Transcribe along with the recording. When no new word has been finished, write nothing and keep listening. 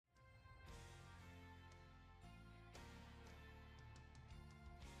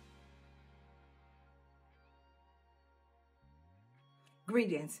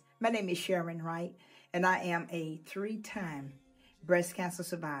Greetings. My name is Sharon Wright, and I am a 3-time breast cancer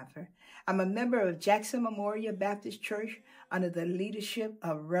survivor. I'm a member of Jackson Memorial Baptist Church under the leadership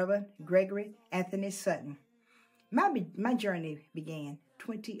of Reverend Gregory Anthony Sutton. My journey began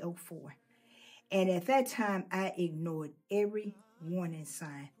 2004, and at that time, I ignored every warning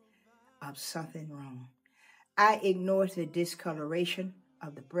sign of something wrong. I ignored the discoloration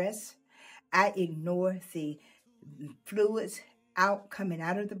of the breast. I ignored the fluids coming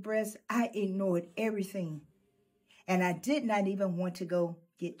out of the breast. I ignored everything. And I did not even want to go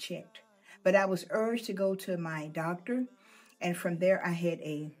get checked. But I was urged to go to my doctor. And from there, I had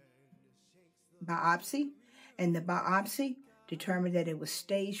a biopsy. And the biopsy determined that it was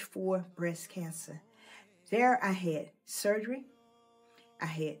stage 4 breast cancer. There I had surgery, I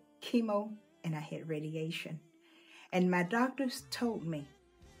had chemo, and I had radiation. And my doctors told me,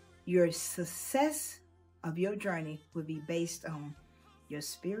 your success of your journey will be based on your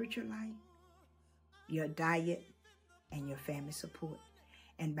spiritual life, your diet, and your family support.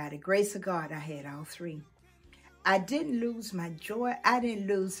 And by the grace of God, I had all 3. I didn't lose my joy. I didn't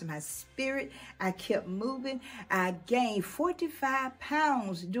lose my spirit. I kept moving. I gained 45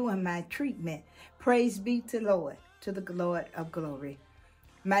 pounds during my treatment. Praise be to Lord, to the Lord of glory.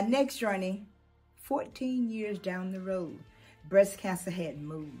 My next journey, 14 years down the road, breast cancer had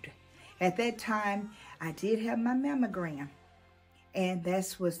moved. At that time, I did have my mammogram, and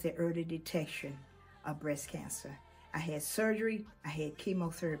that was the early detection of breast cancer. I had surgery, I had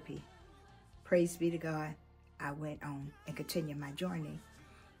chemotherapy. Praise be to God, I went on and continued my journey.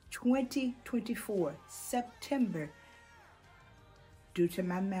 2024, September, due to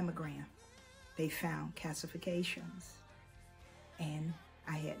my mammogram, they found calcifications. And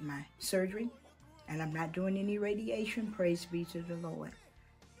I had my surgery, and I'm not doing any radiation. Praise be to the Lord.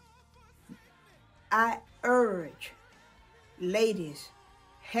 I urge, ladies,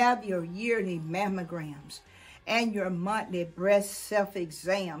 have your yearly mammograms and your monthly breast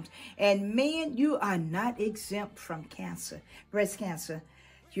self-exams. And men, you are not exempt from cancer, breast cancer.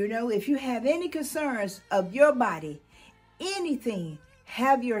 You know, if you have any concerns of your body, anything,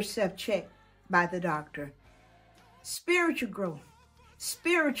 have yourself checked by the doctor. Spiritual growth,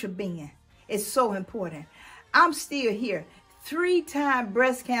 spiritual being is so important. I'm still here, 3-time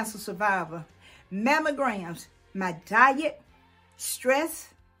breast cancer survivor. Mammograms, my diet, stress,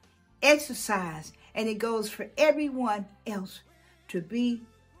 exercise, and it goes for everyone else to be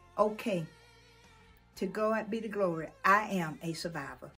okay. To go and be the glory. I am a survivor.